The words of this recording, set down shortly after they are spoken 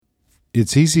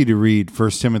It's easy to read 1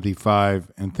 Timothy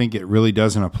 5 and think it really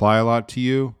doesn't apply a lot to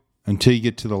you until you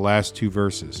get to the last two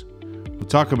verses. We'll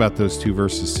talk about those two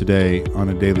verses today on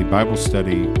a daily Bible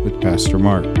study with Pastor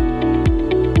Mark.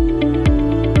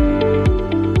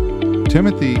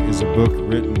 Timothy is a book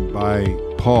written by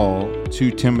Paul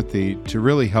to Timothy to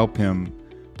really help him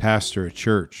pastor a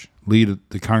church, lead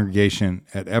the congregation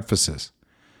at Ephesus.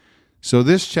 So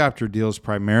this chapter deals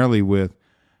primarily with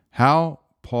how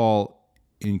Paul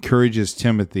encourages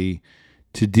Timothy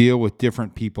to deal with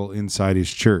different people inside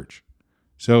his church.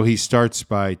 So he starts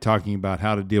by talking about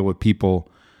how to deal with people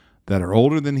that are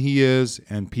older than he is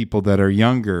and people that are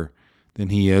younger than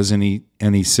he is. And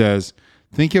he says,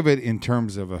 think of it in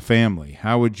terms of a family.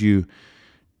 How would you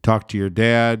talk to your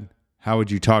dad? How would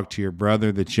you talk to your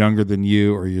brother that's younger than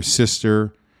you, or your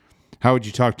sister? How would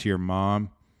you talk to your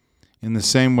mom? In the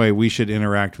same way, we should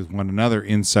interact with one another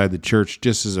inside the church,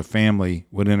 just as a family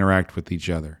would interact with each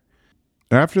other.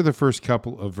 After the first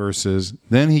couple of verses,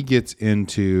 then he gets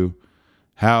into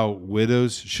how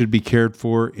widows should be cared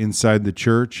for inside the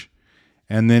church.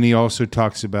 And then he also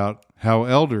talks about how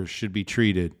elders should be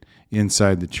treated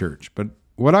inside the church. But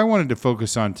what I wanted to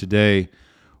focus on today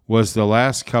was the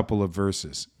last couple of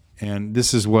verses. And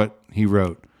this is what he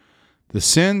wrote. The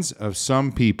sins of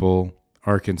some people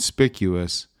are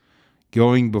conspicuous,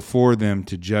 going before them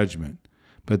to judgment,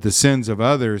 but the sins of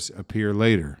others appear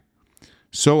later.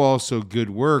 So also good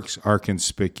works are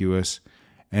conspicuous,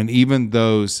 and even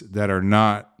those that are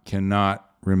not cannot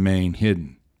remain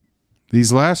hidden.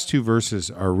 These last two verses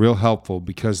are real helpful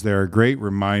because they're a great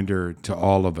reminder to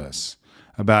all of us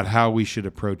about how we should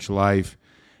approach life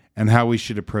and how we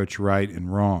should approach right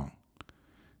and wrong.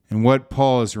 And what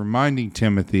Paul is reminding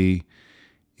Timothy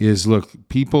is, look,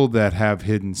 people that have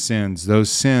hidden sins, those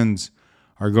sins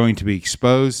are going to be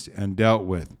exposed and dealt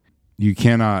with. You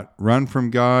cannot run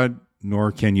from God,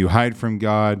 nor can you hide from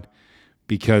God,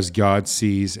 because God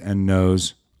sees and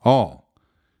knows all.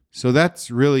 So that's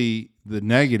really the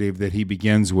negative that he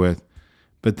begins with.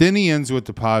 But then he ends with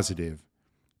the positive.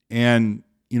 And,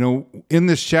 in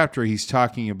this chapter, he's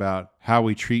talking about how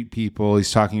we treat people.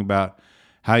 He's talking about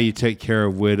how you take care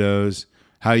of widows,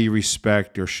 how you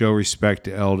respect or show respect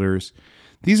to elders.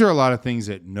 These are a lot of things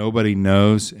that nobody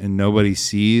knows and nobody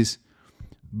sees,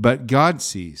 but God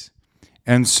sees.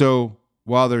 And so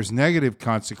while there's negative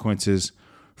consequences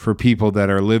for people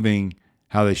that are living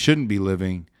how they shouldn't be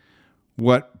living,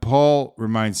 what Paul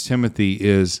reminds Timothy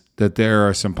is that there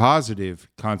are some positive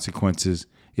consequences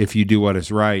if you do what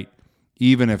is right,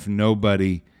 even if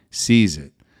nobody sees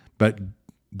it. But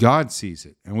God sees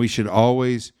it, and we should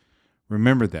always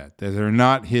remember that they're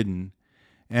not hidden,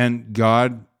 and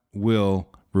God will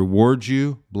reward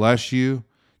you, bless you,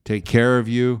 take care of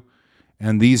you.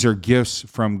 And these are gifts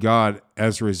from God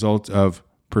as a result of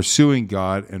pursuing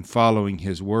God and following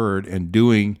his word and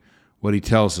doing what he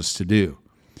tells us to do.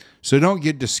 So don't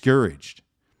get discouraged.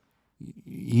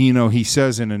 He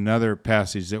says in another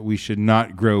passage that we should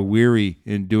not grow weary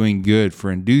in doing good, for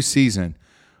in due season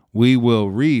we will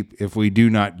reap if we do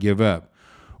not give up.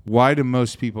 Why do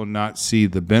most people not see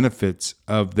the benefits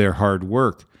of their hard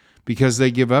work? Because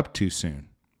they give up too soon.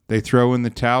 They throw in the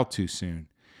towel too soon.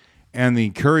 And the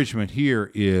encouragement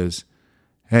here is,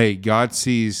 hey, God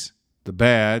sees the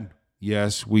bad.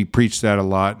 Yes, we preach that a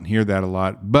lot and hear that a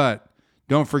lot, but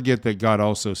don't forget that God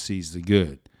also sees the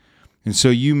good. And so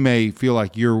you may feel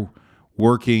like you're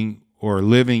working or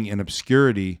living in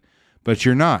obscurity, but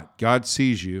you're not. God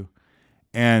sees you,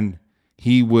 and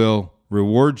he will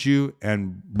reward you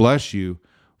and bless you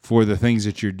for the things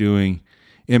that you're doing,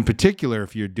 in particular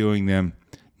if you're doing them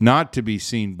not to be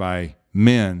seen by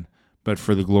men, but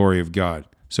for the glory of God.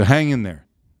 So hang in there.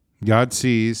 God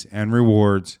sees and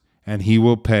rewards, and he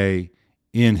will pay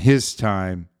in his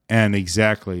time and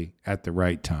exactly at the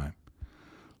right time.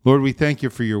 Lord, we thank you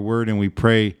for your word, and we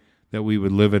pray that we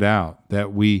would live it out,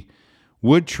 that we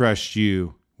would trust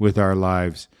you with our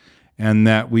lives, and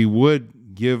that we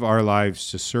would give our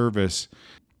lives to service,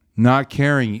 not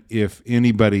caring if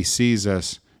anybody sees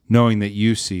us, knowing that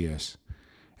you see us.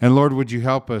 And Lord, would you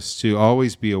help us to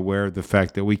always be aware of the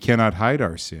fact that we cannot hide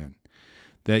our sin,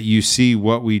 that you see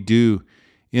what we do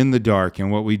in the dark,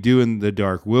 and what we do in the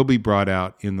dark will be brought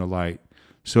out in the light.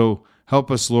 So help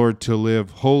us, Lord, to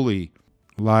live holy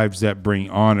lives that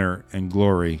bring honor and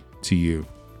glory to you.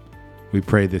 We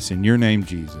pray this in your name,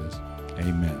 Jesus.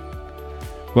 Amen.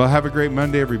 Well, have a great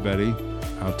Monday, everybody.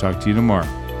 I'll talk to you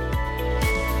tomorrow.